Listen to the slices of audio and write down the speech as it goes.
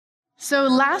So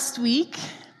last week,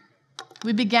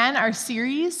 we began our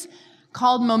series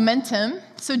called Momentum.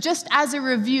 So just as a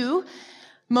review,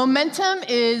 momentum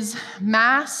is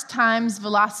mass times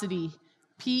velocity.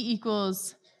 P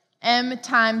equals M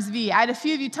times V. I had a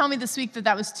few of you tell me this week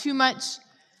that was too much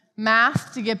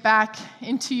math to get back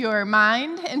into your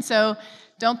mind. And so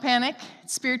don't panic.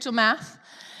 It's spiritual math.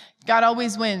 God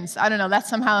always wins. I don't know, that's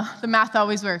somehow the math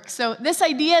always works. So this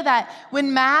idea that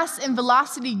when mass and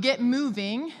velocity get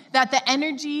moving, that the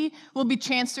energy will be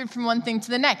transferred from one thing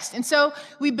to the next. And so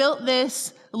we built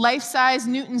this life-size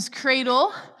Newton's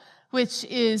cradle, which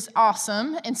is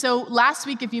awesome. And so last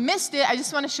week, if you missed it, I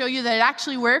just want to show you that it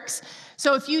actually works.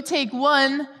 So if you take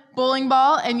one bowling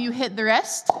ball and you hit the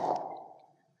rest,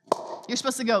 you're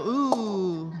supposed to go,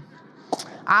 ooh,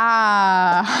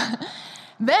 ah.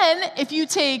 Then, if you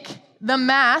take the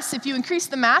mass, if you increase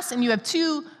the mass and you have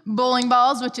two bowling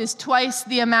balls, which is twice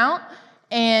the amount,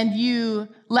 and you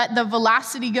let the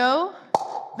velocity go,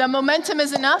 the momentum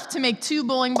is enough to make two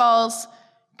bowling balls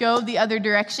go the other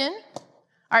direction.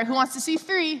 All right, who wants to see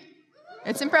three?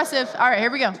 It's impressive. All right,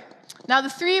 here we go. Now, the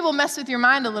three will mess with your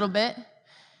mind a little bit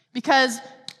because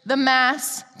the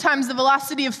mass times the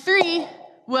velocity of three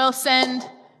will send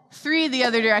three the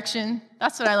other direction.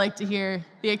 That's what I like to hear,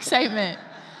 the excitement.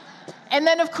 And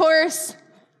then, of course,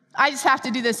 I just have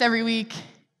to do this every week.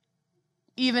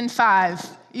 Even five.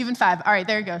 All right,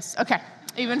 there it goes. Okay,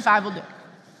 even five will do.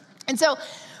 And so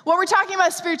what we're talking about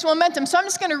is spiritual momentum. So I'm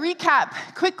just going to recap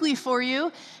quickly for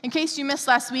you in case you missed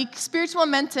last week. Spiritual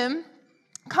momentum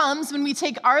comes when we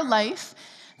take our life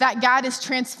that God is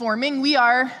transforming. We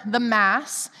are the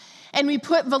mass. And we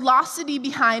put velocity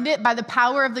behind it by the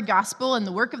power of the gospel and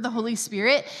the work of the Holy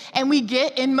Spirit. And we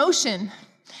get in motion.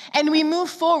 And we move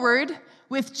forward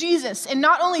with Jesus. And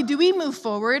not only do we move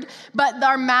forward, but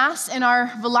our mass and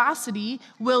our velocity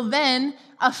will then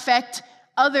affect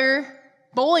other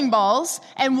bowling balls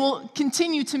and will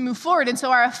continue to move forward. And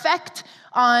so our effect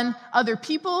on other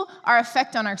people, our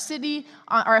effect on our city,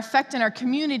 our effect in our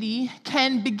community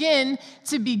can begin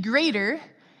to be greater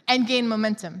and gain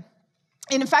momentum.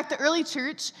 And in fact, the early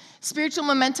church, spiritual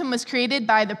momentum was created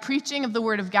by the preaching of the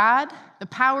Word of God, the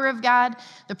power of God,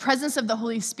 the presence of the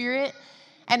Holy Spirit,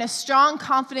 and a strong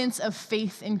confidence of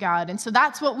faith in God. And so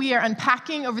that's what we are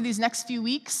unpacking over these next few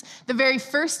weeks. The very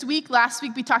first week, last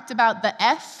week, we talked about the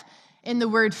F in the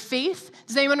word faith.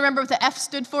 Does anyone remember what the F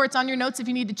stood for? It's on your notes if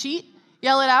you need to cheat.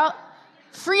 Yell it out.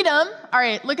 Freedom. All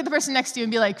right, look at the person next to you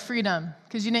and be like, freedom,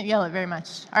 because you didn't yell it very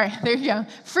much. All right, there you go.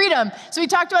 Freedom. So we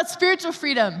talked about spiritual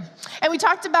freedom. And we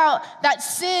talked about that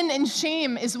sin and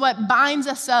shame is what binds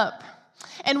us up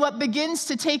and what begins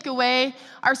to take away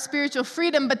our spiritual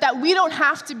freedom, but that we don't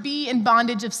have to be in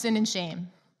bondage of sin and shame.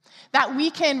 That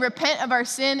we can repent of our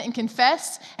sin and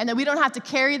confess, and that we don't have to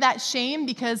carry that shame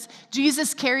because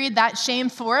Jesus carried that shame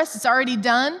for us. It's already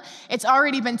done. It's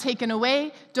already been taken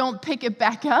away. Don't pick it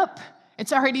back up.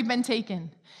 It's already been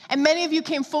taken. And many of you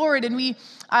came forward and we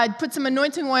put some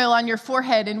anointing oil on your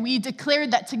forehead and we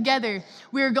declared that together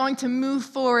we are going to move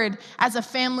forward as a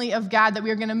family of God, that we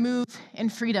are going to move in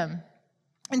freedom.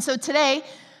 And so today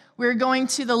we're going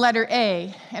to the letter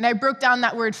A, and I broke down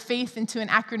that word faith into an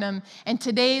acronym, and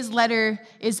today's letter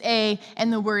is A,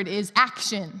 and the word is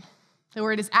action. The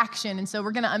word is action, and so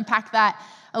we're going to unpack that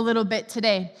a little bit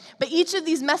today. But each of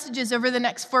these messages over the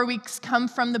next 4 weeks come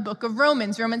from the book of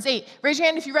Romans 8. Raise your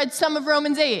hand if you read some of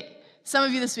Romans 8. Some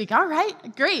of you this week. All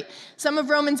right, great. Some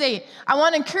of Romans 8. I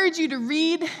want to encourage you to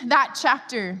read that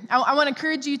chapter. I want to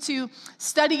encourage you to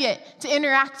study it, to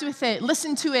interact with it,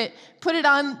 listen to it, put it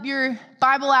on your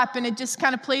Bible app, and it just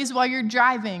kind of plays while you're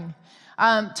driving.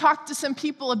 Talk to some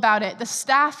people about it. The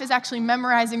staff is actually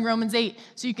memorizing Romans 8,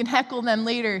 so you can heckle them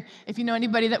later if you know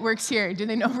anybody that works here. Do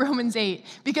they know Romans 8?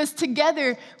 Because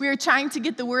together, we are trying to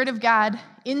get the Word of God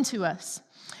into us.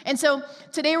 And so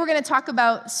today we're going to talk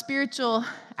about spiritual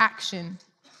action.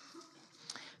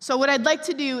 So what I'd like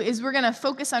to do is we're going to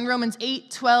focus on Romans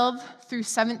 8:12 through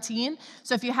 17.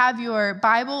 So if you have your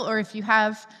Bible or if you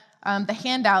have the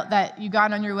handout that you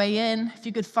got on your way in, if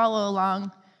you could follow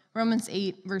along, Romans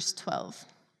 8, verse 12.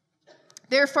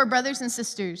 Therefore, brothers and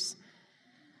sisters,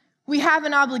 we have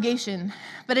an obligation,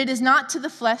 but it is not to the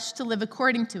flesh to live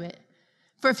according to it.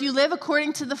 For if you live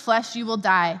according to the flesh, you will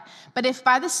die. But if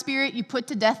by the Spirit you put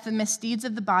to death the misdeeds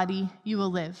of the body, you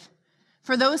will live.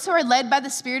 For those who are led by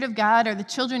the Spirit of God are the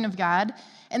children of God,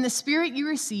 and the Spirit you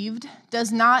received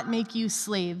does not make you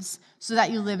slaves, so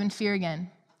that you live in fear again.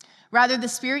 Rather, the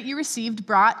Spirit you received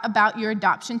brought about your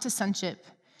adoption to sonship,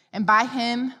 and by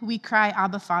him we cry,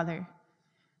 Abba, Father.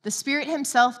 The Spirit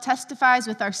himself testifies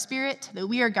with our spirit that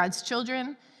we are God's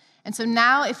children, And so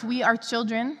now, if we are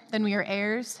children, then we are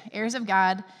heirs, heirs of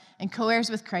God, and co-heirs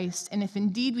with Christ. And if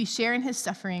indeed we share in his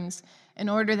sufferings, in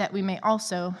order that we may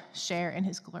also share in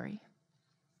his glory.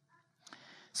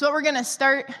 So what we're going to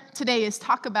start today is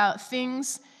talk about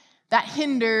things that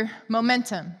hinder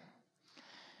momentum.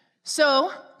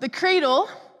 So the cradle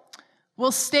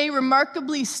will stay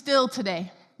remarkably still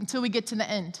today until we get to the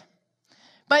end.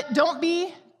 But don't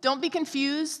be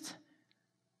confused.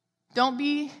 Don't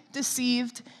be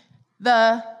deceived.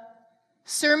 The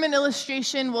sermon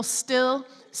illustration will still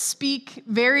speak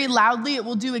very loudly. It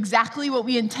will do exactly what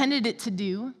we intended it to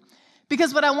do.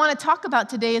 Because what I want to talk about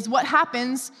today is what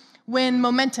happens when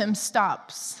momentum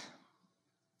stops.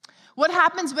 What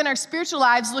happens when our spiritual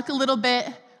lives look a little bit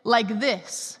like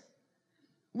this?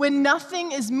 When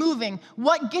nothing is moving,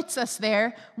 what gets us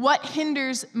there? What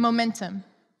hinders momentum?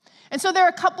 And so there are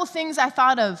a couple things I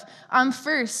thought of.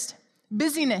 First,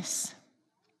 busyness.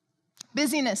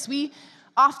 Busyness. We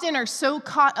often are so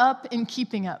caught up in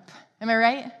keeping up. Am I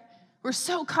right? We're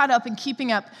so caught up in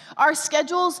keeping up. Our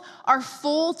schedules are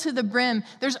full to the brim.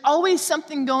 There's always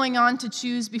something going on to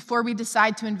choose before we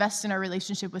decide to invest in our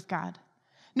relationship with God.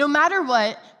 No matter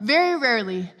what, very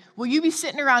rarely will you be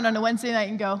sitting around on a Wednesday night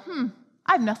and go,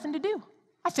 I have nothing to do.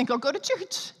 I think I'll go to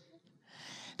church.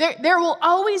 There will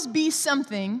always be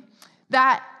something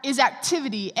that is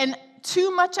activity, and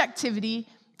too much activity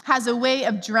has a way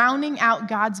of drowning out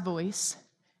God's voice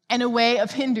and a way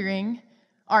of hindering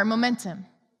our momentum.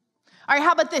 All right,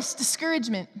 how about this?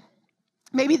 Discouragement.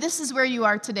 Maybe this is where you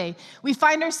are today. We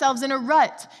find ourselves in a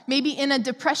rut, maybe in a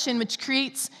depression, which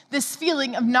creates this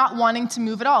feeling of not wanting to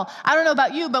move at all. I don't know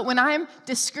about you, but when I'm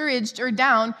discouraged or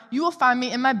down, you will find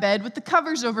me in my bed with the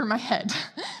covers over my head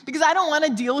because I don't want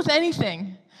to deal with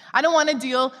anything. I don't want to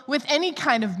deal with any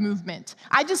kind of movement.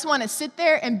 I just want to sit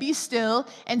there and be still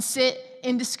and sit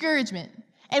in discouragement.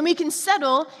 And we can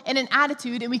settle in an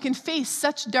attitude and we can face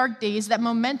such dark days that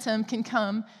momentum can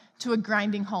come to a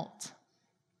grinding halt.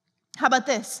 How about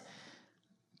this?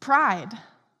 Pride.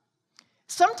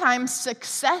 Sometimes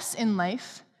success in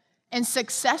life and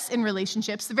success in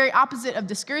relationships, the very opposite of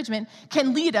discouragement,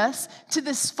 can lead us to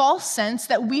this false sense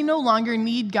that we no longer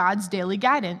need God's daily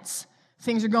guidance.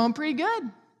 Things are going pretty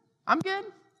good. I'm good.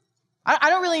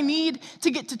 I don't really need to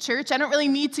get to church. I don't really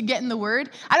need to get in the Word.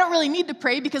 I don't really need to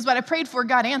pray because what I prayed for,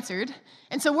 God answered.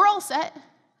 And so we're all set.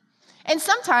 And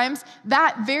sometimes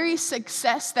that very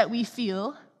success that we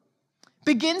feel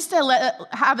begins to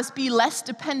have us be less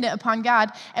dependent upon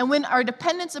God. And when our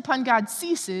dependence upon God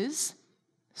ceases,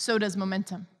 so does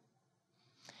momentum.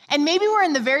 And maybe we're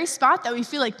in the very spot that we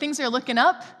feel like things are looking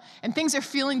up and things are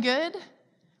feeling good,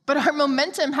 but our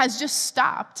momentum has just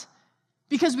stopped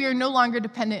because we are no longer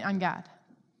dependent on God.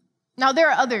 Now, there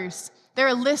are others. There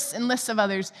are lists and lists of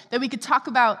others that we could talk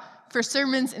about for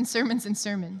sermons and sermons and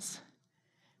sermons.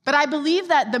 But I believe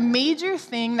that the major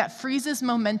thing that freezes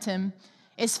momentum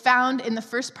is found in the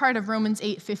first part of Romans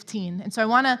 8:15. And so I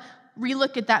want to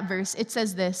relook at that verse. It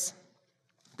says this: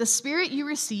 "The Spirit you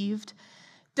received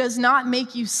does not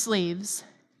make you slaves,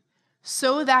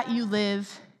 so that you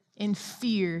live in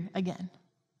fear again."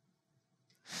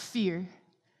 Fear.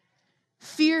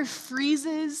 Fear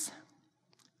freezes,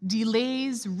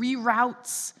 delays,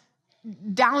 reroutes,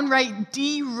 downright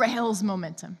derails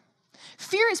momentum.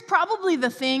 Fear is probably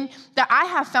the thing that I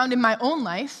have found in my own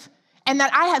life and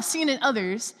that I have seen in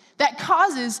others that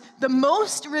causes the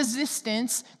most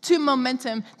resistance to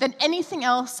momentum than anything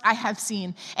else I have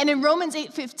seen. And in Romans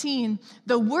 8:15,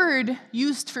 the word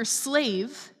used for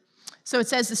slave, so it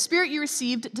says, "The Spirit you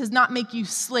received does not make you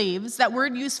slaves." That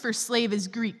word used for slave is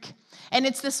Greek, and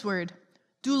it's this word,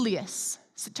 doulios.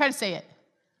 So try to say it.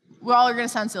 We all are going to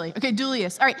sound silly. Okay,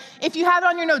 doulios. All right, if you have it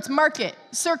on your notes, mark it,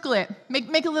 circle it,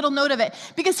 make a little note of it.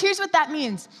 Because here's what that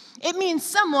means. It means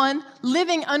someone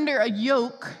living under a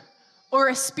yoke or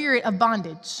a spirit of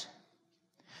bondage.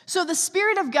 So the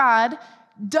Spirit of God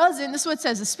doesn't, this is what it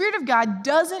says, the Spirit of God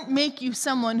doesn't make you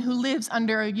someone who lives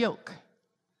under a yoke.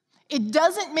 It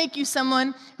doesn't make you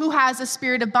someone who has a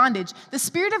spirit of bondage. The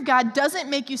Spirit of God doesn't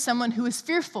make you someone who is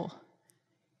fearful.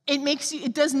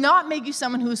 It does not make you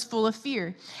someone who is full of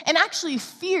fear. And actually,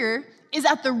 fear is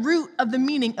at the root of the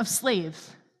meaning of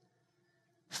slave.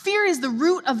 Fear is the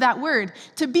root of that word.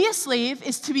 To be a slave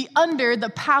is to be under the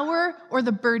power or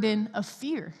the burden of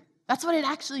fear. That's what it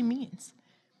actually means.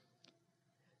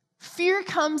 Fear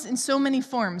comes in so many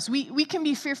forms. We can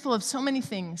be fearful of so many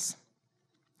things.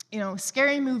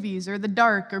 Scary movies or the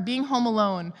dark or being home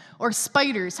alone or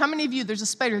spiders. How many of you, there's a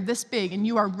spider this big and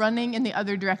you are running in the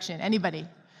other direction? Anybody?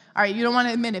 All right, you don't want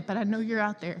to admit it, but I know you're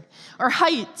out there. Or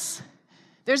heights.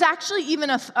 There's actually even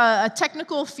a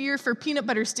technical fear for peanut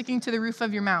butter sticking to the roof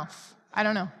of your mouth. I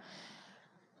don't know.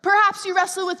 Perhaps you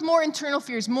wrestle with more internal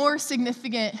fears, more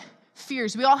significant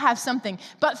fears. We all have something.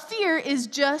 But fear is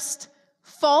just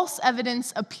false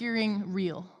evidence appearing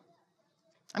real.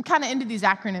 I'm kind of into these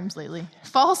acronyms lately.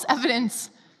 False evidence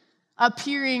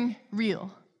appearing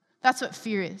real. That's what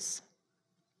fear is.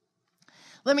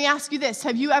 Let me ask you this.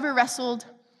 Have you ever wrestled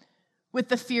with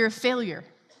the fear of failure?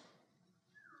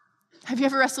 Have you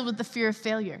ever wrestled with the fear of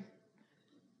failure?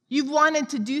 You've wanted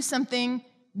to do something,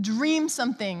 dream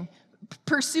something,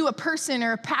 pursue a person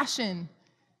or a passion.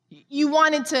 You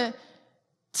wanted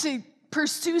to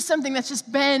pursue something that's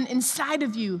just been inside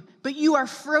of you, but you are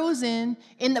frozen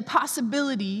in the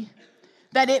possibility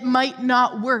that it might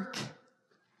not work.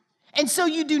 And so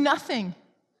you do nothing.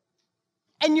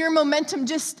 And your momentum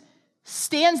just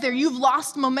stands there. You've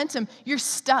lost momentum. You're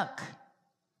stuck.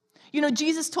 You know,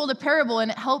 Jesus told a parable, and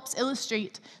it helps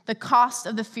illustrate the cost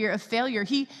of the fear of failure.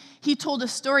 He told a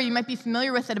story, you might be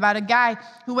familiar with it, about a guy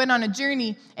who went on a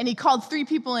journey, and he called 3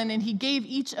 people in, and he gave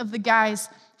each of the guys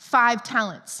 5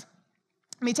 talents.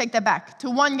 Let me take that back. To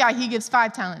one guy, he gives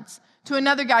 5 talents. To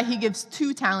another guy, he gives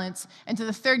 2 talents. And to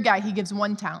the third guy, he gives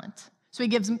 1 talent. So he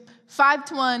gives 5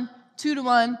 to 1, 2 to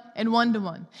 1, and 1 to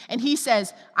 1. And he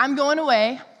says, I'm going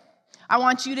away. I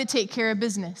want you to take care of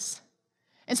business.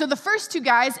 And so the first 2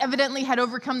 guys evidently had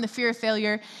overcome the fear of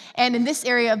failure and in this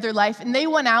area of their life, and they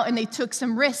went out and they took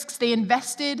some risks. They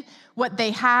invested what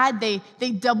they had.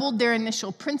 They doubled their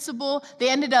initial principal. They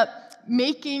ended up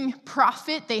making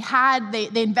profit. They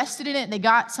invested in it. They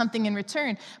got something in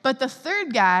return. But the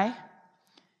third guy,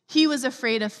 he was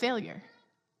afraid of failure.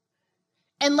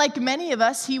 And like many of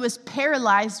us, he was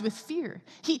paralyzed with fear.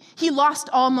 He lost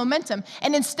all momentum.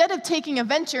 And instead of taking a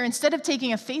venture, instead of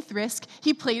taking a faith risk,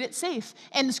 he played it safe.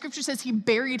 And the scripture says he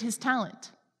buried his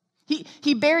talent.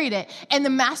 He buried it. And the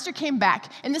master came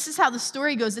back. And this is how the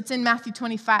story goes. It's in Matthew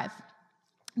 25.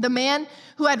 The man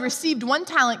who had received 1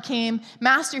 talent came.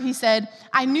 Master, he said,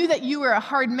 I knew that you were a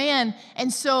hard man,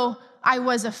 and so I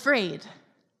was afraid.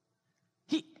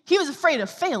 He was afraid of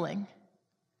failing.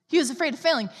 He was afraid of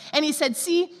failing. And he said,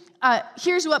 see,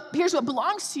 here's what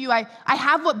belongs to you. I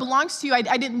have what belongs to you. I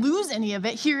didn't lose any of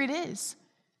it. Here it is.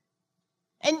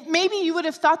 And maybe you would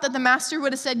have thought that the master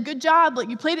would have said, good job, like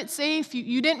you played it safe.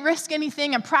 You didn't risk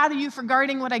anything. I'm proud of you for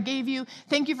guarding what I gave you.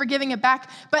 Thank you for giving it back.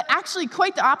 But actually,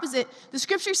 quite the opposite. The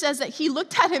scripture says that he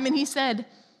looked at him and he said,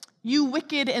 you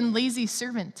wicked and lazy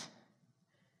servant.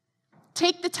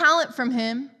 Take the talent from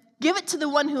him. Give it to the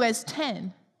one who has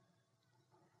 10.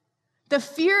 The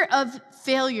fear of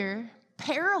failure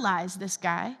paralyzed this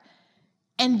guy,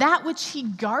 and that which he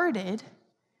guarded,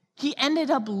 he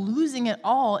ended up losing it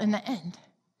all in the end.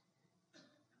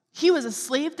 He was a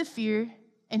slave to fear,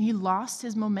 and he lost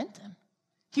his momentum.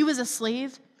 He was a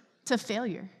slave to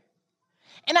failure.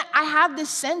 And I have this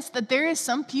sense that there is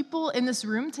some people in this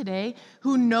room today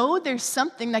who know there's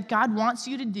something that God wants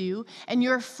you to do, and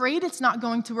you're afraid it's not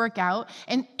going to work out,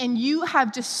 and you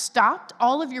have just stopped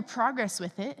all of your progress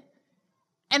with it.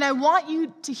 And I want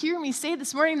you to hear me say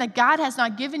this morning that God has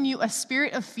not given you a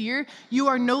spirit of fear. You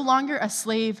are no longer a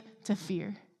slave to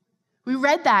fear. We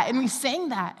read that and we sang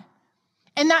that.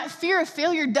 And that fear of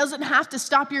failure doesn't have to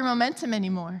stop your momentum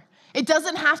anymore. It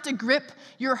doesn't have to grip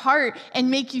your heart and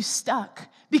make you stuck,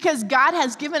 because God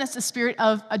has given us a spirit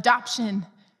of adoption,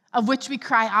 of which we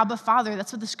cry, Abba, Father.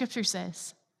 That's what the scripture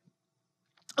says.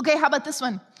 Okay, how about this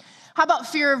one? How about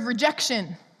fear of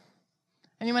rejection?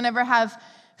 Anyone ever have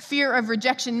fear of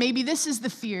rejection? Maybe this is the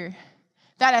fear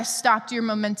that has stopped your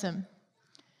momentum.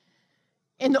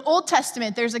 In the Old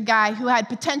Testament, there's a guy who had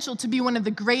potential to be one of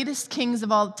the greatest kings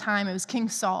of all time. It was King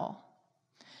Saul.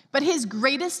 But his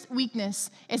greatest weakness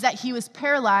is that he was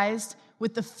paralyzed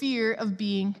with the fear of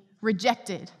being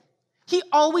rejected. He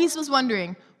always was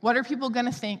wondering, what are people going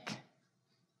to think?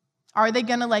 Are they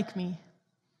going to like me?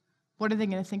 What are they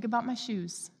going to think about my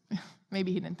shoes?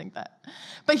 Maybe he didn't think that.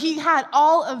 But he had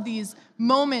all of these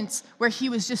moments where he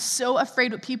was just so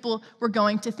afraid what people were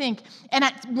going to think. And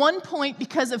at one point,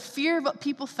 because of fear of what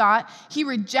people thought, he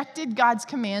rejected God's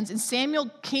commands, and Samuel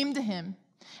came to him.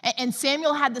 And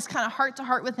Samuel had this kind of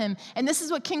heart-to-heart with him. And this is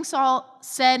what King Saul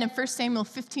said in 1 Samuel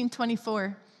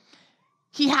 15:24.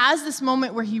 He has this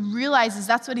moment where he realizes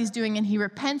that's what he's doing, and he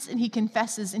repents and he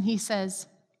confesses, and he says,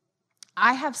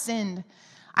 I have sinned.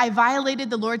 I violated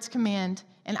the Lord's command,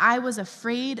 and I was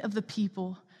afraid of the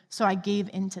people, so I gave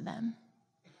in to them.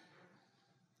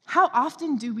 How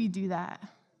often do we do that?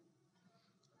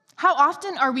 How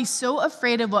often are we so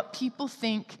afraid of what people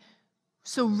think,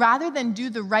 so rather than do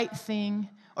the right thing,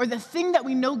 or the thing that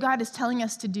we know God is telling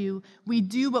us to do, we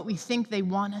do what we think they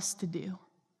want us to do.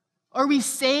 Or we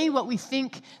say what we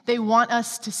think they want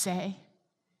us to say.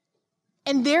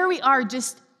 And there we are,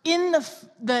 just in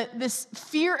this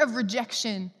fear of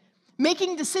rejection,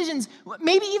 making decisions.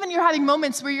 Maybe even you're having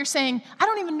moments where you're saying, I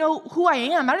don't even know who I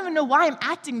am. I don't even know why I'm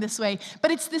acting this way.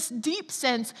 But it's this deep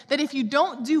sense that if you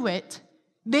don't do it,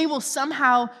 they will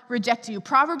somehow reject you.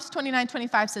 Proverbs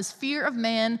 29:25 says, fear of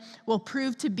man will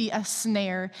prove to be a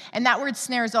snare. And that word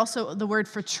snare is also the word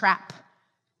for trap.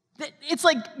 It's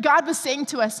like God was saying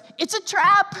to us, it's a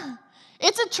trap.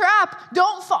 It's a trap.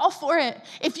 Don't fall for it.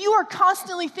 If you are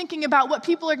constantly thinking about what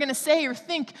people are going to say or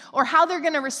think or how they're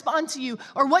going to respond to you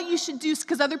or what you should do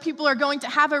because other people are going to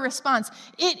have a response,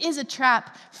 it is a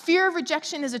trap. Fear of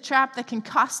rejection is a trap that can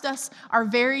cost us our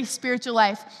very spiritual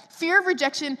life. Fear of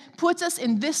rejection puts us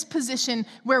in this position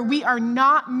where we are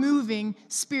not moving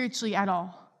spiritually at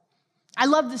all. I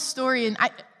love this story, and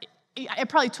I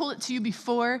probably told it to you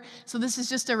before, so this is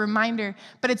just a reminder,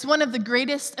 but it's one of the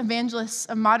greatest evangelists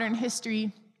of modern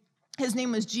history. His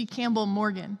name was G. Campbell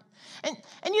Morgan. And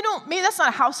maybe that's not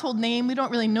a household name, we don't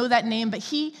really know that name, but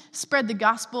he spread the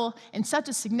gospel in such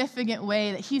a significant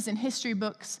way that he's in history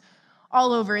books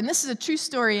all over. And this is a true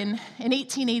story. In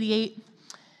 1888,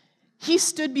 he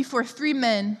stood before 3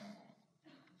 men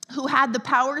who had the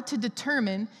power to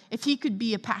determine if he could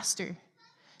be a pastor.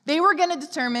 They were going to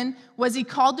determine, was he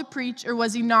called to preach or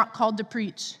was he not called to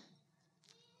preach?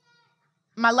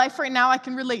 My life right now, I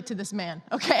can relate to this man,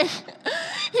 okay?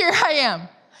 Here I am.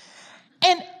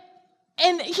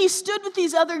 And he stood with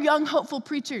these other young, hopeful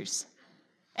preachers.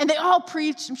 And they all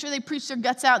preached. I'm sure they preached their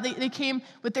guts out. They came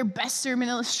with their best sermon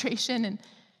illustration. And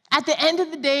at the end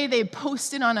of the day, they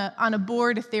posted on a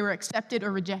board if they were accepted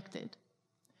or rejected.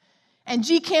 And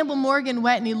G. Campbell Morgan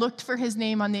went and he looked for his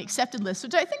name on the accepted list,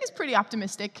 which I think is pretty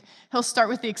optimistic. He'll start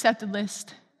with the accepted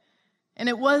list. And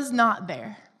it was not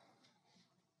there.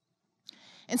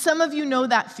 And some of you know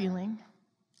that feeling.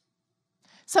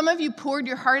 Some of you poured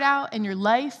your heart out and your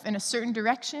life in a certain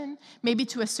direction, maybe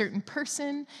to a certain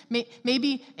person,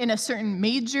 maybe in a certain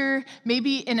major,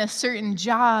 maybe in a certain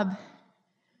job,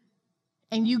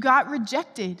 and you got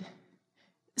rejected.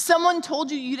 Someone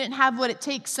told you didn't have what it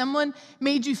takes. Someone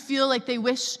made you feel like they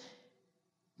wish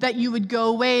that you would go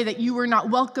away, that you were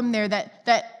not welcome there,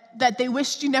 that they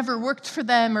wished you never worked for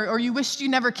them, or you wished you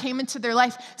never came into their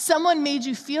life. Someone made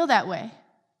you feel that way.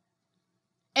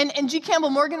 And G. Campbell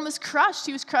Morgan was crushed.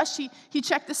 He was crushed. He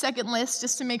checked the second list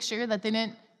just to make sure that they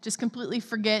didn't just completely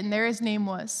forget, and there his name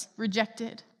was,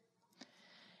 rejected.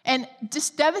 And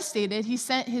just devastated, he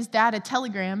sent his dad a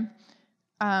telegram,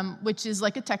 which is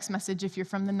like a text message if you're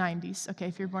from the 90s, okay,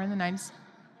 if you're born in the 90s.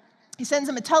 He sends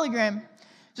him a telegram,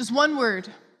 just one word,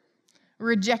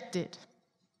 rejected.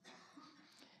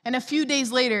 And a few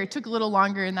days later, it took a little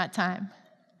longer in that time,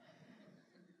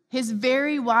 his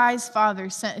very wise father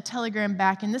sent a telegram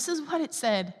back, and this is what it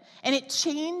said, and it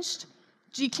changed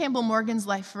G. Campbell Morgan's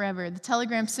life forever. The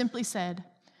telegram simply said,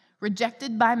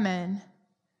 rejected by men,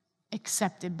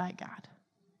 accepted by God.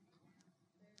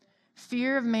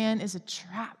 Fear of man is a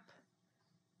trap.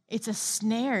 It's a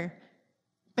snare.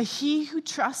 But he who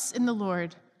trusts in the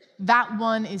Lord, that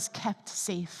one is kept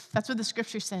safe. That's what the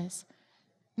scripture says.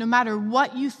 No matter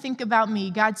what you think about me,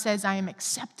 God says I am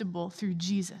acceptable through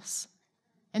Jesus.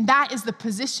 And that is the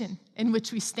position in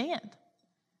which we stand.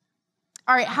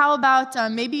 All right, how about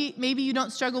maybe you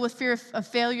don't struggle with fear of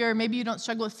failure, maybe you don't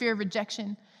struggle with fear of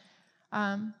rejection.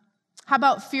 How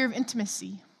about fear of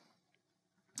intimacy?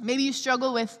 Maybe you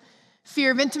struggle with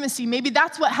fear of intimacy. Maybe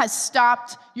that's what has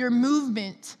stopped your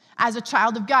movement as a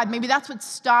child of God. Maybe that's what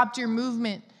stopped your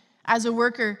movement as a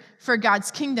worker for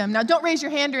God's kingdom. Now, don't raise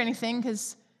your hand or anything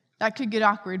because that could get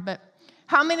awkward, but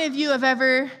how many of you have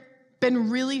ever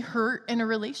been really hurt in a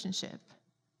relationship?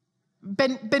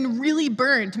 Been really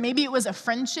burned? Maybe it was a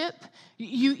friendship.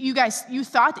 You guys, you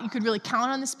thought that you could really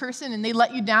count on this person and they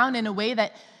let you down in a way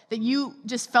that you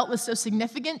just felt was so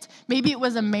significant. Maybe it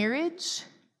was a marriage.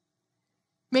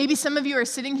 Maybe some of you are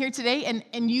sitting here today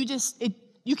and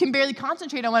you can barely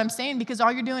concentrate on what I'm saying because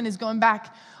all you're doing is going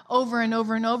back over and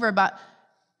over and over about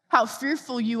how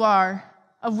fearful you are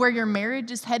of where your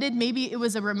marriage is headed. Maybe it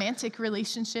was a romantic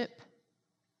relationship.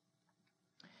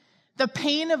 The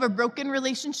pain of a broken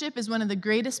relationship is one of the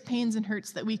greatest pains and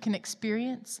hurts that we can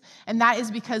experience, and that is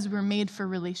because we're made for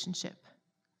relationship.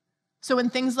 So when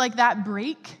things like that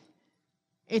break,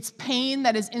 it's pain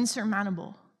that is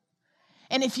insurmountable.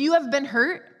 And if you have been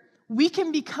hurt, we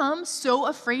can become so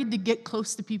afraid to get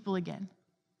close to people again.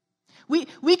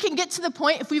 We can get to the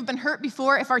point, if we've been hurt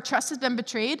before, if our trust has been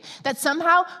betrayed, that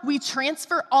somehow we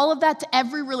transfer all of that to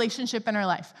every relationship in our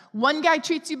life. One guy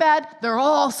treats you bad, they're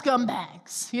all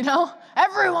scumbags,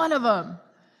 every one of them.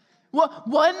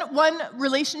 One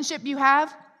relationship you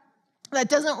have that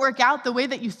doesn't work out the way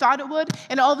that you thought it would,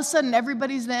 and all of a sudden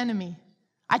everybody's the enemy.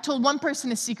 I told one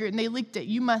person a secret and they leaked it.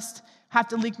 You must have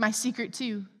to leak my secret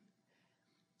too.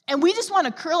 And we just want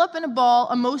to curl up in a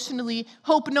ball emotionally,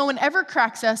 hope no one ever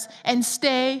cracks us, and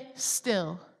stay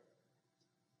still.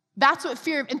 That's what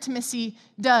fear of intimacy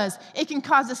does. It can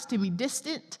cause us to be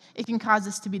distant. It can cause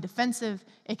us to be defensive.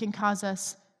 It can cause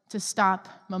us to stop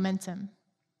momentum.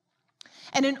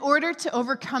 And in order to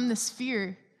overcome this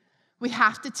fear, we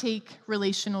have to take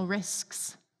relational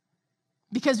risks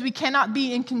because we cannot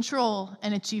be in control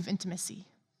and achieve intimacy.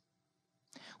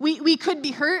 We could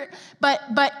be hurt, but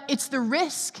it's the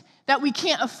risk that we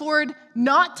can't afford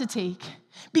not to take.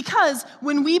 Because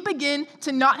when we begin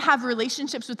to not have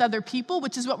relationships with other people,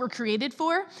 which is what we're created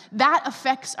for, that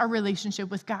affects our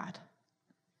relationship with God.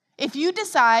 If you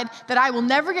decide that I will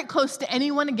never get close to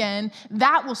anyone again,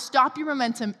 that will stop your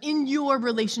momentum in your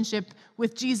relationship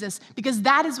with Jesus, because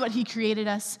that is what he created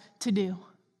us to do.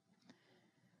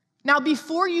 Now,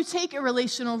 before you take a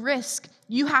relational risk,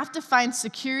 you have to find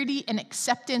security and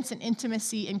acceptance and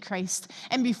intimacy in Christ.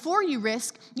 And before you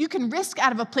risk, you can risk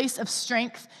out of a place of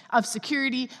strength, of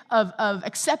security, of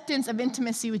acceptance, of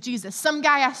intimacy with Jesus. Some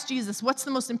guy asked Jesus, what's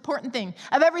the most important thing?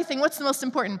 Of everything, what's the most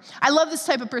important? I love this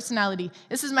type of personality.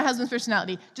 This is my husband's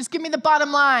personality. Just give me the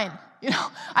bottom line.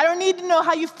 I don't need to know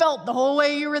how you felt the whole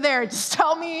way you were there. Just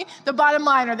tell me the bottom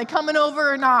line. Are they coming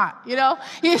over or not? He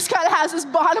just kind of has this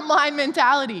bottom line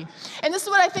mentality. And this is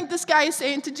what I think this guy is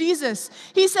saying to Jesus.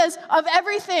 He says, of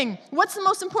everything, what's the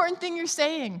most important thing you're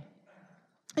saying?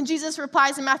 And Jesus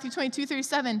replies in Matthew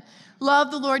 22:37,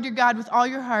 love the Lord your God with all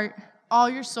your heart, all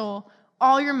your soul,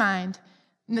 all your mind.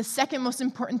 And the second most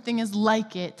important thing is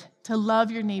like it, to love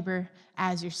your neighbor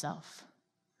as yourself.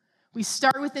 We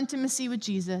start with intimacy with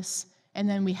Jesus, and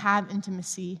then we have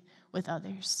intimacy with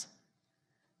others.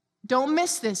 Don't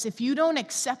miss this. If you don't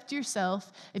accept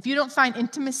yourself, if you don't find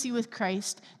intimacy with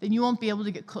Christ, then you won't be able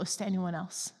to get close to anyone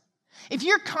else. If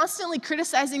you're constantly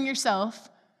criticizing yourself,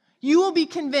 you will be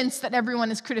convinced that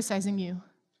everyone is criticizing you.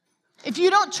 If you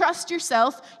don't trust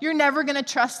yourself, you're never going to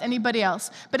trust anybody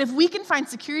else. But if we can find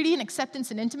security and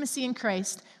acceptance and intimacy in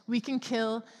Christ, we can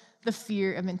kill the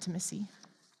fear of intimacy.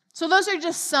 So those are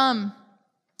just some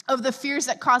of the fears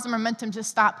that cause momentum to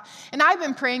stop. And I've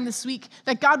been praying this week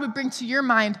that God would bring to your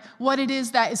mind what it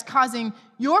is that is causing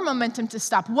your momentum to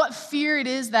stop, what fear it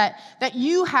is that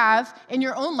you have in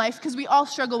your own life, because we all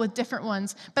struggle with different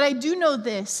ones. But I do know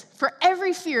this, for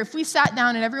every fear, if we sat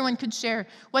down and everyone could share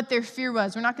what their fear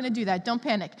was, we're not going to do that, don't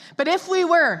panic. But if we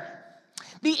were,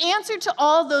 the answer to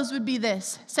all of those would be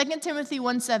this, 2 Timothy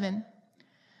 1:7.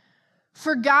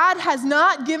 For God has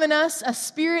not given us a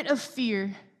spirit of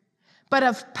fear, but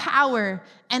of power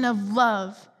and of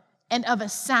love and of a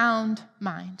sound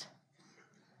mind.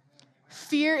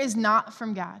 Fear is not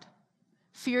from God.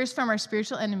 Fear is from our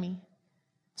spiritual enemy.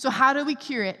 So how do we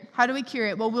cure it? How do we cure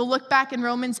it? Well, we'll look back in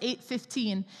Romans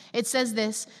 8:15. It says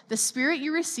this, the spirit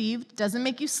you received doesn't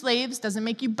make you slaves, doesn't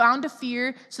make you bound to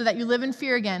fear so that you live in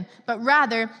fear again, but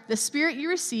rather the spirit you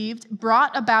received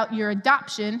brought about your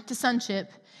adoption to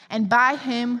sonship, and by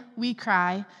him we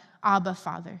cry, Abba,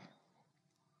 Father.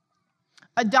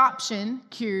 Adoption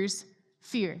cures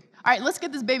fear. All right, let's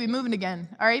get this baby moving again,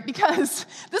 all right? Because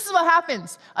this is what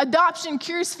happens. Adoption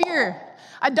cures fear.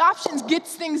 Adoption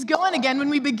gets things going again when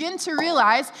we begin to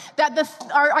realize that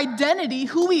our identity,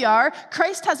 who we are,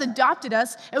 Christ has adopted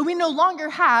us, and we no longer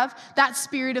have that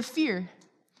spirit of fear.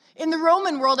 In the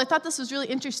Roman world, I thought this was really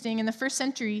interesting. In the first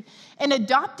century, an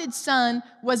adopted son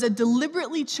was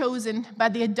deliberately chosen by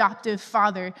the adoptive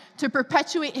father to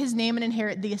perpetuate his name and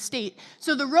inherit the estate.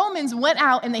 So the Romans went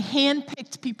out and they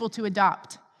handpicked people to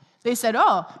adopt. They said,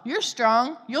 oh, you're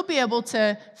strong. You'll be able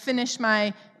to finish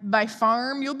my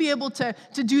farm. You'll be able to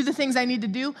do the things I need to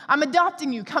do. I'm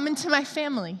adopting you. Come into my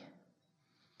family.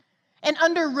 And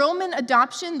under Roman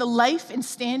adoption, the life and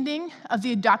standing of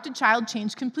the adopted child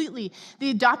changed completely. The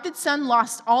adopted son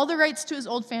lost all the rights to his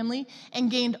old family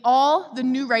and gained all the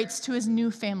new rights to his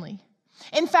new family.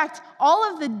 In fact,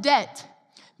 all of the debt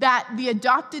that the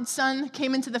adopted son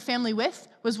came into the family with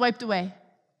was wiped away.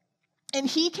 And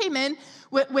he came in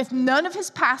with none of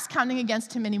his past counting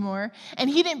against him anymore, and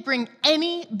he didn't bring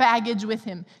any baggage with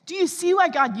him. Do you see why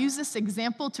God used this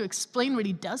example to explain what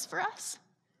he does for us?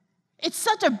 It's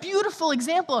such a beautiful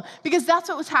example because that's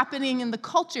what was happening in the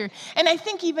culture. And I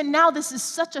think even now this is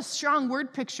such a strong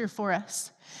word picture for us.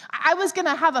 I was going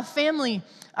to have a family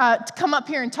to come up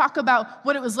here and talk about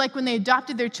what it was like when they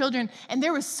adopted their children, and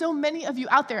there were so many of you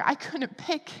out there I couldn't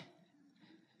pick.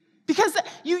 Because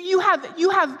you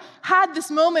have had this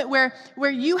moment where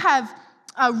you have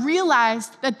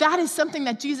realized that that is something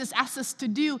that Jesus asks us to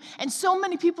do. And so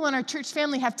many people in our church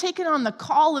family have taken on the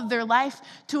call of their life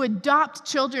to adopt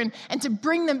children and to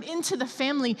bring them into the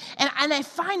family. And I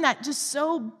find that just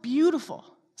so beautiful.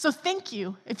 So thank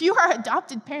you. If you are an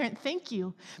adopted parent, thank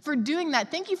you for doing that.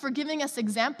 Thank you for giving us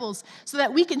examples so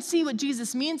that we can see what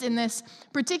Jesus means in this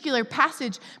particular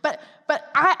passage. But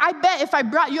I bet if I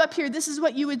brought you up here, this is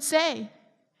what you would say.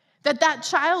 That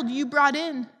child you brought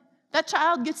in, that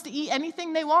child gets to eat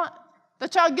anything they want.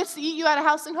 That child gets to eat you out of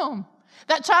house and home.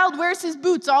 That child wears his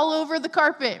boots all over the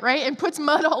carpet, right? And puts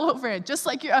mud all over it, just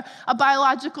like a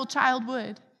biological child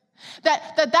would.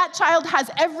 That child has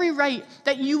every right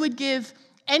that you would give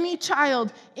any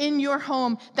child in your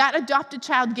home. That adopted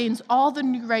child gains all the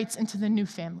new rights into the new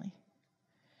family.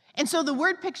 And so the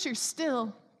word picture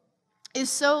still is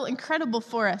so incredible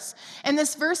for us. And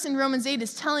this verse in Romans 8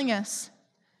 is telling us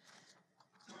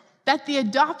that the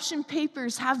adoption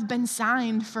papers have been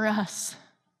signed for us.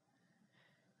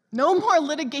 No more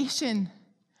litigation.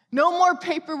 No more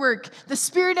paperwork. The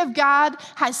Spirit of God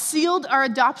has sealed our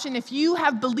adoption. If you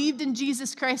have believed in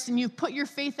Jesus Christ and you've put your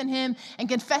faith in him and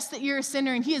confessed that you're a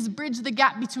sinner and he has bridged the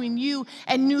gap between you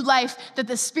and new life, that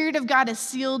the Spirit of God has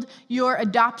sealed your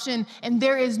adoption, and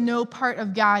there is no part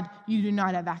of God you do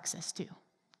not have access to.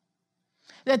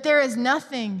 That there is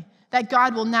nothing that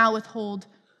God will now withhold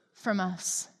from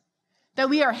us. That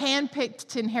we are handpicked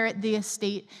to inherit the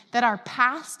estate, that our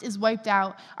past is wiped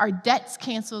out, our debts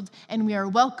canceled, and we are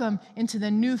welcome into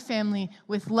the new family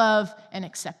with love and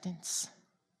acceptance.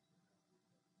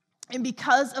 And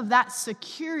because of that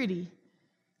security,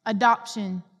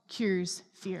 adoption cures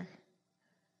fear.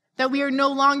 That we are no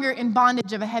longer in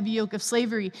bondage of a heavy yoke of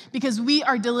slavery because we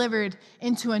are delivered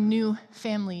into a new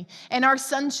family. And our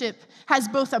sonship has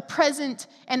both a present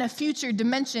and a future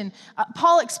dimension.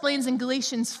 Paul explains in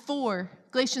Galatians 4,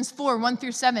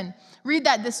 1-7. Read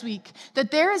that this week.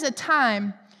 That there is a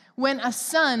time when a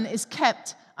son is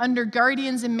kept under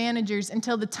guardians and managers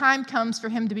until the time comes for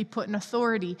him to be put in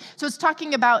authority. So it's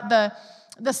talking about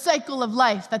the cycle of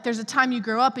life, that there's a time you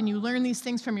grow up and you learn these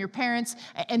things from your parents,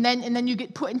 and then you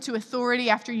get put into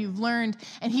authority after you've learned,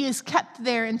 and he is kept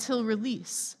there until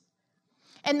release.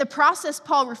 And the process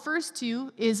Paul refers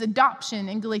to is adoption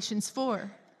in Galatians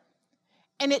 4.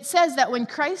 And it says that when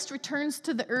Christ returns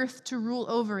to the earth to rule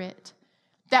over it,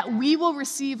 that we will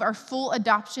receive our full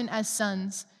adoption as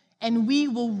sons, and we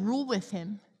will rule with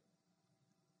him.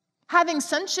 Having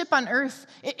sonship on earth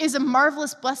is a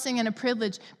marvelous blessing and a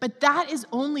privilege, but that is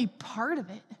only part of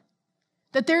it.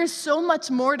 That there is so much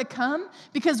more to come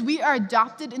because we are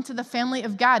adopted into the family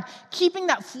of God. Keeping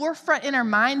that forefront in our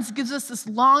minds gives us this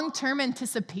long-term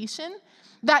anticipation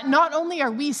that not only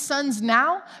are we sons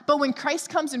now, but when Christ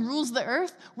comes and rules the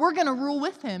earth, we're going to rule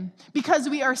with him because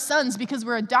we are sons, because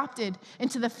we're adopted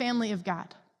into the family of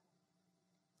God.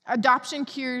 Adoption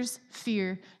cures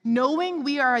fear. Knowing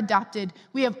we are adopted,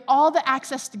 we have all the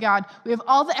access to God, we have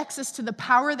all the access to the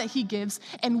power that he gives,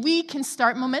 and we can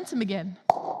start momentum again.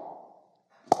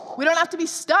 We don't have to be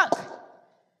stuck.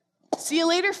 See you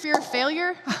later, fear of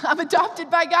failure. I'm adopted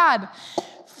by God.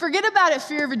 Forget about it,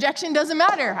 fear of rejection doesn't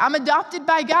matter. I'm adopted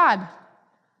by God.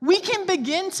 We can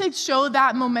begin to show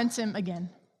that momentum again.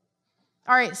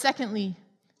 All right, secondly,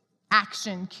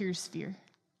 action cures fear.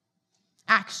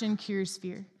 Action cures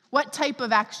fear. What type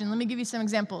of action? Let me give you some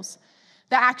examples.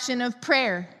 The action of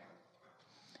prayer.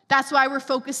 That's why we're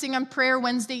focusing on prayer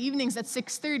Wednesday evenings at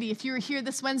 6:30. If you were here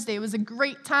this Wednesday, it was a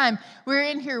great time. We were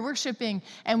in here worshiping,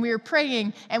 and we were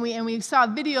praying, and we saw a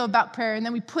video about prayer, and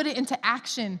then we put it into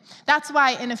action. That's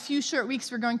why in a few short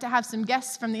weeks, we're going to have some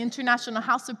guests from the International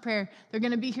House of Prayer. They're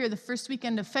going to be here the first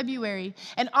weekend of February.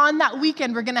 And on that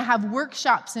weekend, we're going to have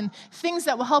workshops and things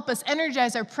that will help us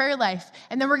energize our prayer life.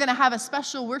 And then we're going to have a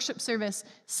special worship service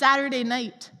Saturday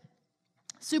night,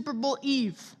 Super Bowl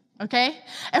Eve. Okay?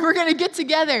 And we're going to get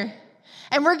together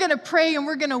and we're going to pray and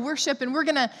we're going to worship and we're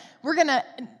going to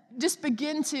just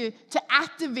begin to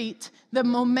activate the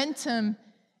momentum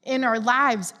in our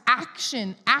lives.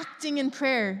 Action, acting in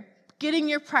prayer, getting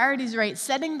your priorities right,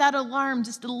 setting that alarm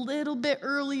just a little bit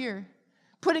earlier,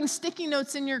 putting sticky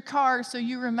notes in your car so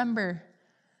you remember.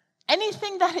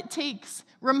 Anything that it takes,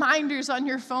 reminders on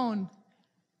your phone.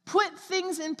 Put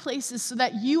things in places so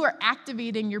that you are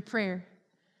activating your prayer.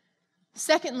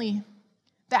 Secondly,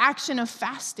 the action of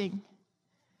fasting.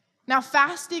 Now,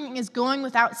 fasting is going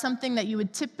without something that you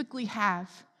would typically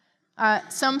have.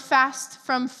 Some fast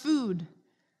from food.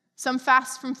 Some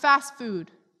fast from fast food.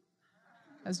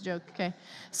 That's a joke, okay.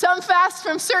 Some fast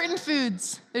from certain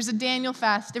foods. There's a Daniel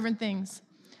fast, different things.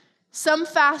 Some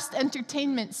fast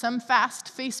entertainment. Some fast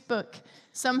Facebook.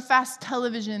 Some fast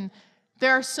television.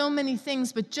 There are so many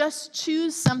things, but just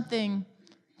choose something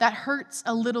that hurts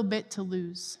a little bit to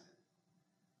lose.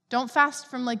 Don't fast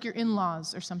from like your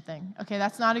in-laws or something. Okay,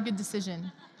 that's not a good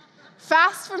decision.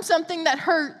 Fast from something that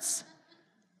hurts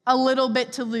a little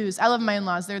bit to lose. I love my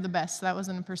in-laws. They're the best. So that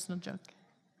wasn't a personal joke.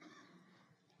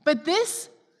 But this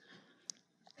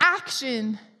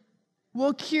action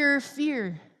will cure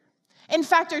fear. In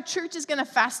fact, our church is going to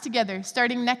fast together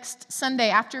starting next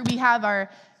Sunday after we have our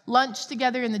lunch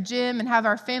together in the gym and have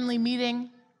our family meeting.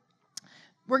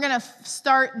 We're going to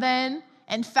start then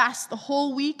and fast the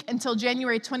whole week until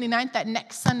January 29th, that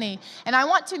next Sunday. And I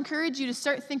want to encourage you to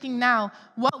start thinking now,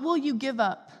 what will you give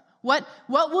up? What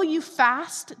will you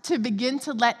fast to begin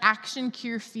to let action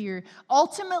cure fear?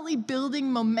 Ultimately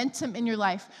building momentum in your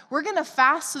life. We're going to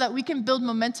fast so that we can build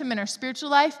momentum in our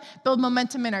spiritual life, build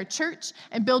momentum in our church,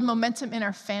 and build momentum in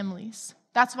our families.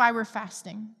 That's why we're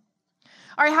fasting.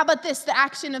 All right, how about this? The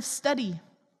action of study.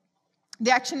 The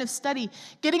action of study.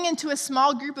 Getting into a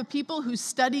small group of people who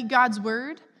study God's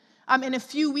word. In a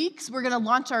few weeks, we're going to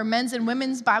launch our men's and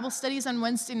women's Bible studies on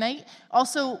Wednesday night.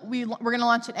 Also, we're going to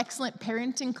launch an excellent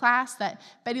parenting class that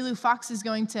Betty Lou Fox is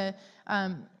going to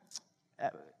kind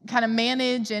of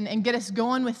manage and get us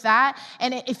going with that.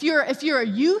 And if you're a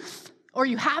youth or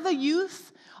you have a youth,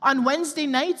 on Wednesday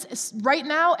nights, right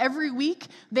now, every week,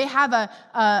 they have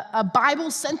a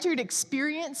Bible-centered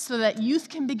experience so that youth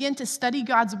can begin to study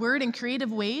God's word in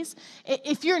creative ways.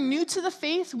 If you're new to the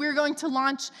faith, we're going to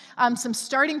launch some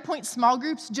starting point small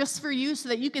groups just for you so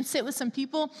that you can sit with some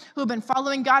people who have been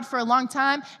following God for a long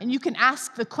time and you can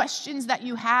ask the questions that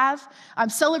you have.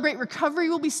 Celebrate Recovery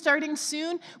will be starting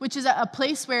soon, which is a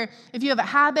place where if you have a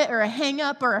habit or a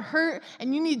hang-up or a hurt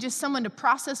and you need just someone to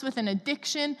process with an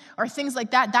addiction or things like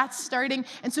that, that's starting.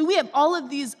 And so we have all of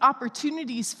these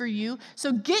opportunities for you.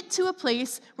 So get to a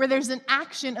place where there's an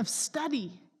action of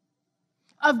study,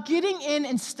 of getting in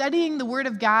and studying the Word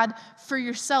of God for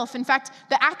yourself. In fact,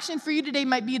 the action for you today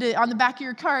might be to, on the back of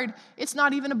your card, it's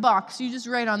not even a box. You just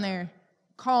write on there,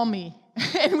 call me,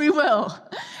 and we will,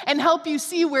 and help you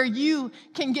see where you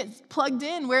can get plugged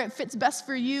in, where it fits best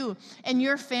for you and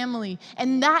your family.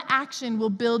 And that action will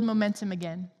build momentum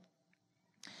again.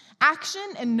 Action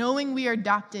and knowing we are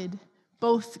adopted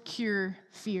both cure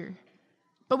fear.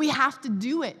 But we have to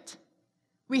do it.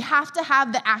 We have to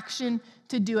have the action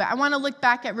to do it. I want to look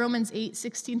back at Romans 8,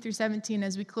 16 through 17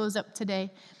 as we close up today.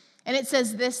 And it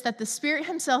says this, that the Spirit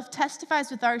himself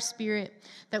testifies with our spirit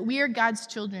that we are God's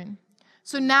children.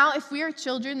 So now if we are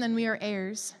children, then we are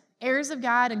heirs, heirs of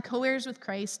God and co-heirs with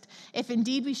Christ, if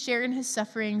indeed we share in his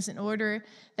sufferings in order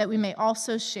that we may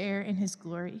also share in his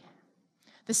glory.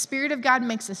 The Spirit of God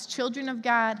makes us children of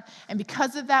God, and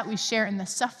because of that, we share in the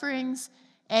sufferings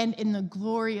and in the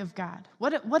glory of God.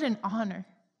 What an honor.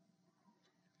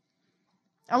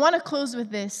 I want to close with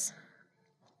this.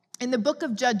 In the book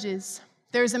of Judges,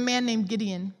 there's a man named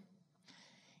Gideon,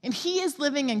 and he is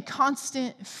living in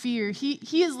constant fear.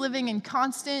 He is living in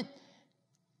constant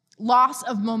loss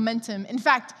of momentum. In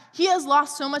fact, he has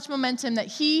lost so much momentum that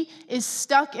he is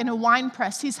stuck in a wine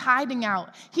press. He's hiding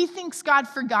out. He thinks God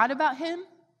forgot about him.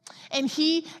 And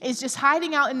he is just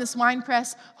hiding out in this wine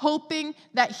press, hoping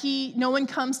that no one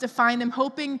comes to find him,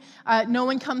 hoping no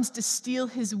one comes to steal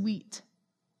his wheat.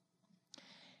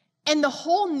 And the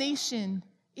whole nation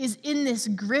is in this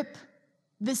grip,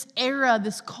 this era,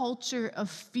 this culture of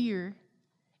fear.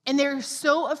 And they're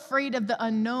so afraid of the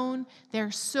unknown.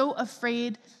 They're so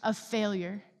afraid of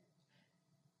failure.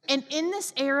 And in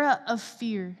this era of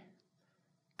fear,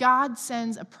 God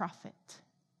sends a prophet.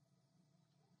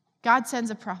 God sends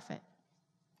a prophet.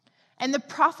 And the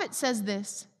prophet says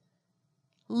this,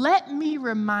 let me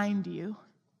remind you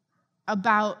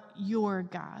about your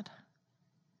God.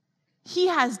 He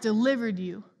has delivered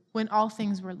you when all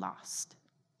things were lost.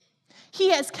 He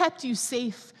has kept you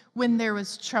safe when there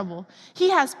was trouble.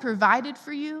 He has provided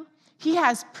for you. He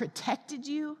has protected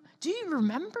you. Do you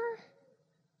remember?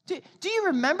 Do you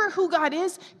remember who God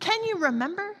is? Can you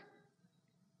remember?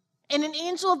 And an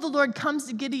angel of the Lord comes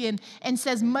to Gideon and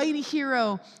says, mighty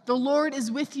hero, the Lord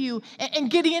is with you. And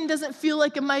Gideon doesn't feel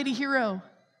like a mighty hero.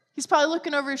 He's probably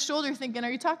looking over his shoulder thinking,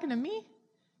 are you talking to me?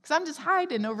 Because I'm just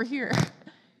hiding over here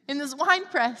in this wine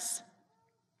press.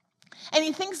 And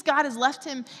he thinks God has left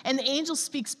him, and the angel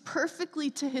speaks perfectly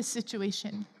to his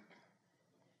situation.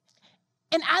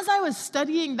 And as I was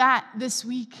studying that this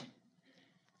week,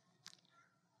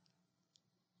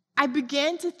 I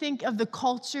began to think of the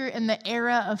culture and the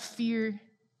era of fear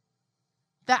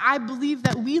that I believe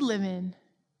that we live in,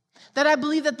 that I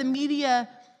believe that the media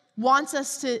wants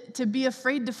us to be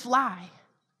afraid to fly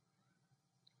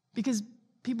because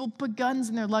people put guns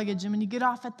in their luggage, and when you get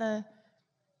off at the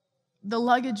the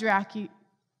luggage rack,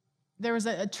 there was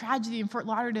a tragedy in Fort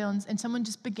Lauderdale, and someone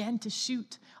just began to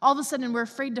shoot. All of a sudden, we're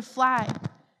afraid to fly.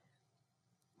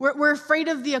 We're afraid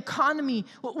of the economy.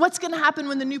 What's going to happen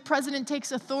when the new president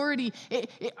takes authority?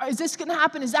 Is this going to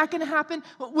happen? Is that going to happen?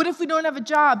 What if we don't have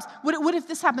jobs? What if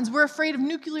this happens? We're afraid of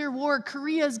nuclear war.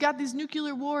 Korea's got this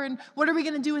nuclear war, and what are we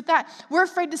going to do with that? We're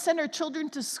afraid to send our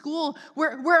children to school.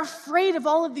 We're afraid of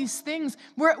all of these things.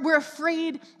 We're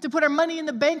afraid to put our money in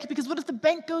the bank because what if the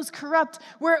bank goes corrupt?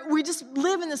 We just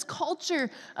live in this culture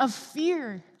of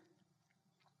fear.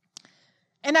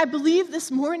 And I believe this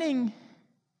morning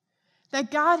that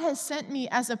God has sent me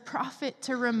as a prophet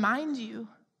to remind you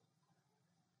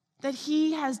that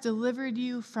he has delivered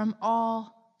you from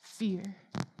all fear.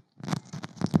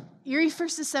 Erie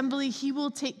First Assembly, he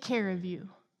will take care of you.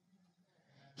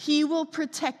 He will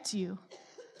protect you.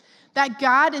 That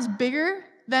God is bigger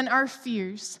than our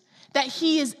fears, that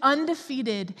he is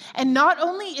undefeated, and not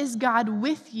only is God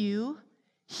with you,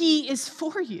 he is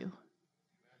for you.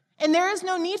 And there is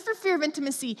no need for fear of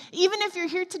intimacy. Even if you're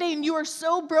here today and you are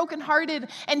so brokenhearted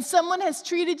and someone has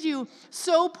treated you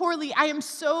so poorly, I am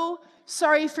so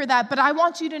sorry for that. But I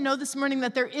want you to know this morning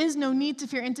that there is no need to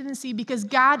fear intimacy because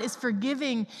God is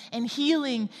forgiving and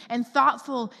healing and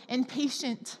thoughtful and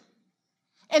patient.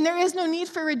 And there is no need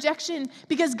for rejection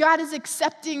because God is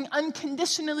accepting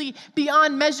unconditionally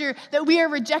beyond measure that we are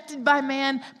rejected by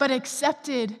man but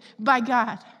accepted by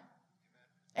God.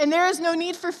 And there is no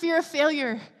need for fear of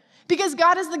failure because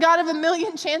God is the God of a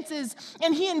million chances,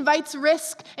 and he invites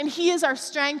risk, and he is our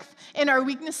strength in our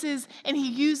weaknesses, and he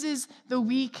uses the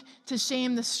weak to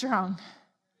shame the strong.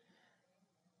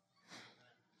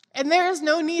 And there is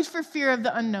no need for fear of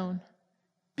the unknown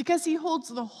because he holds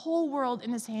the whole world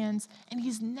in his hands, and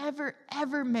he's never,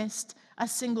 ever missed a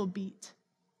single beat.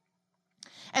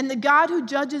 And the God who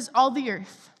judges all the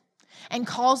earth and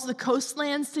calls the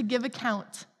coastlands to give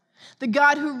account, the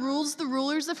God who rules the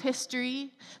rulers of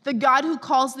history, the God who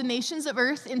calls the nations of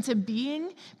earth into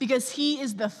being because he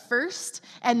is the first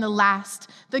and the last,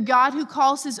 the God who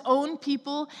calls his own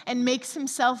people and makes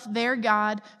himself their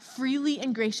God freely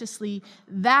and graciously,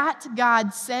 that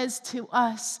God says to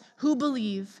us who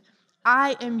believe,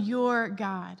 I am your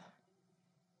God.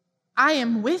 I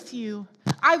am with you.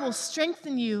 I will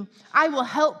strengthen you. I will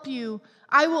help you.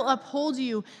 I will uphold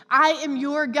you. I am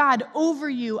your God over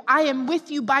you. I am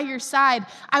with you by your side.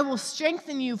 I will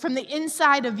strengthen you from the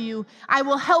inside of you. I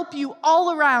will help you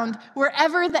all around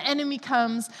wherever the enemy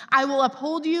comes. I will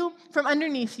uphold you from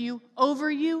underneath you,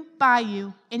 over you, by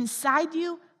you, inside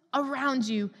you, around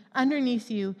you,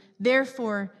 underneath you.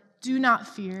 Therefore, do not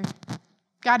fear.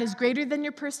 God is greater than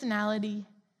your personality.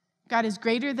 God is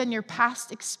greater than your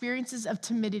past experiences of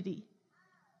timidity.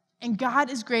 And God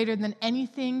is greater than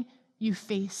anything you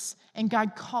face, and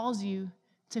God calls you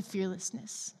to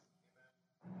fearlessness.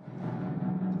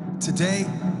 Today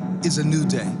is a new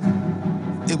day.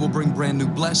 It will bring brand new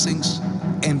blessings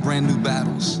and brand new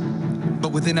battles.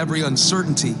 But within every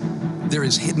uncertainty, there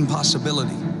is hidden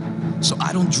possibility. So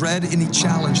I don't dread any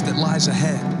challenge that lies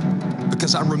ahead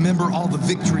because I remember all the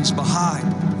victories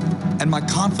behind. And my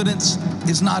confidence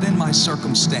is not in my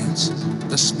circumstance.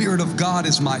 The Spirit of God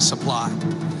is my supply.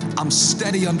 I'm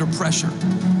steady under pressure.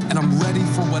 And I'm ready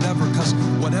for whatever, because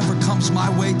whatever comes my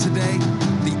way today,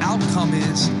 the outcome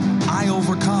is I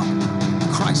overcome.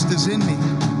 Christ is in me.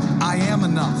 I am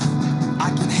enough. I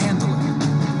can handle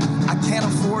it. I can't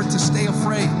afford to stay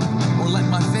afraid or let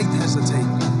my faith hesitate.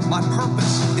 My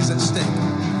purpose is at stake.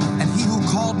 And he who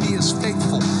called me is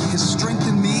faithful. His strength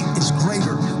in me is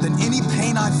greater than any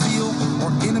pain I feel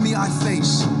or enemy I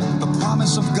face. The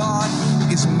promise of God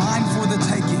is mine for the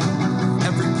taking.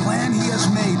 Every plan he has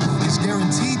made is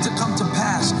guaranteed to come to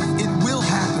pass. It will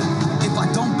happen. If I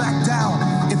don't back down,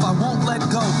 if I won't let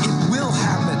go, it will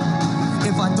happen.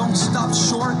 If I don't stop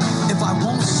short, if I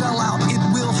won't sell out, it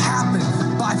will happen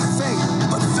by faith.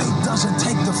 But faith doesn't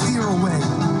take the fear away.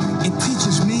 It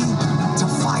teaches me to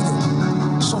fight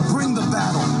it. So bring the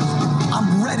battle.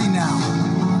 I'm ready now.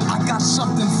 I got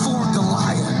something for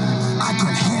Goliath. I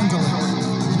can handle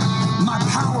it. My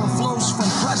power flows from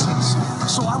presence,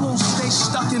 so I won't stay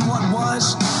stuck in what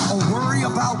was or worry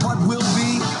about what will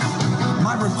be.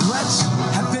 My regrets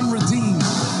have been redeemed,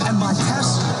 and my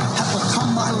tests have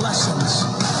become my lessons.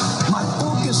 My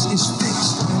focus is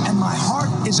fixed, and my heart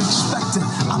is expectant.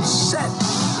 I'm set.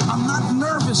 I'm not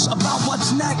nervous about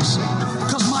what's next,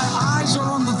 because my eyes are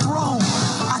on the throne.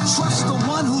 I trust the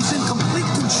one who's in complete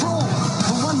control,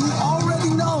 the one who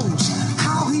already knows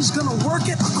how he's going to work work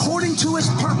it according to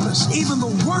his purpose. Even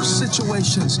the worst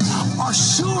situations are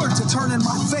sure to turn in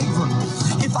my favor.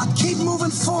 If I keep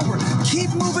moving forward, keep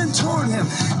moving toward him,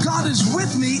 God is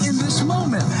with me in this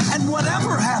moment. And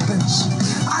whatever happens,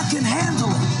 I can handle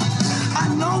it.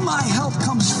 I know my help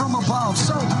comes from above.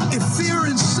 So if fear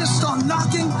insists on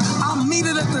knocking, I'll meet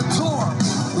it at the door.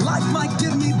 Life might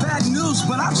give me bad news,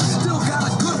 but I've still got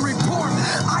a good report.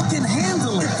 I can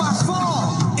handle it. If I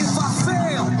fall, if I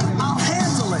fail, I'll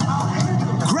handle it.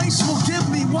 Grace will give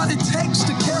me what it takes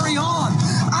to carry on.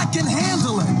 I can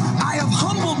handle it. I have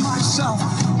humbled myself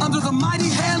under the mighty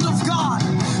hand of God.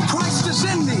 Christ is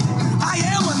in me. I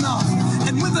am enough.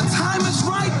 And when the time is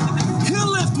right,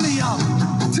 he'll lift me up.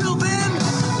 Till then,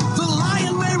 the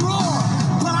lion may roar,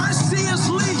 but I see his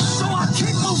leash, so I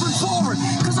keep moving forward.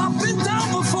 Because I've been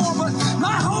down before, but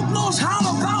my hope knows how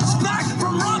to bounce back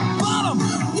from rock bottom.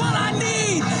 What I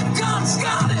need, God's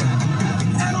got it.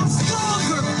 And I'm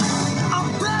stronger, I'm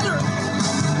better,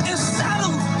 it's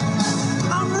settled.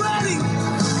 I'm ready,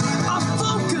 I'm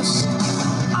focused,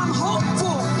 I'm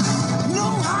hopeful, no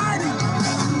hiding.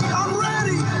 I'm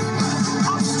ready,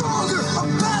 I'm stronger, I'm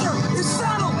better, it's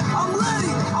settled. I'm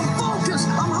ready, I'm focused,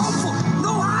 I'm hopeful,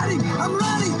 no hiding. I'm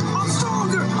ready, I'm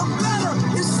stronger, I'm better,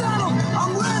 it's settled.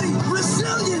 I'm ready,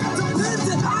 resilient,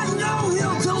 dependent, I know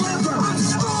he'll deliver. I'm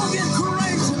strong and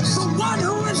courageous, the one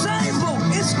who is able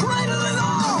is greater than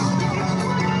all.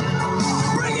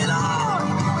 Bring it on,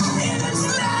 in his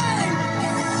name,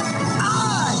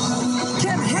 I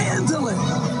can handle it.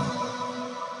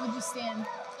 Would you stand?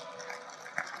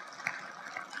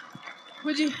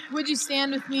 Would you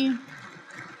stand with me?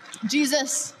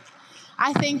 Jesus,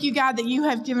 I thank you, God, that you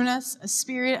have given us a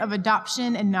spirit of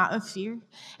adoption and not of fear.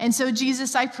 And so,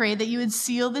 Jesus, I pray that you would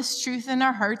seal this truth in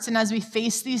our hearts. And as we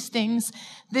face these things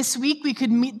this week, we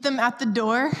could meet them at the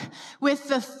door with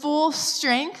the full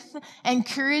strength and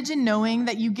courage in knowing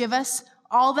that you give us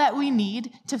all that we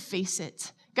need to face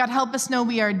it. God, help us know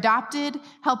we are adopted.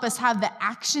 Help us have the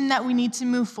action that we need to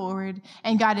move forward.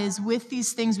 And God is with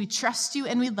these things. We trust you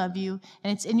and we love you.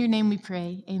 And it's in your name we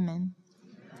pray. Amen.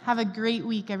 Have a great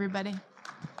week, everybody.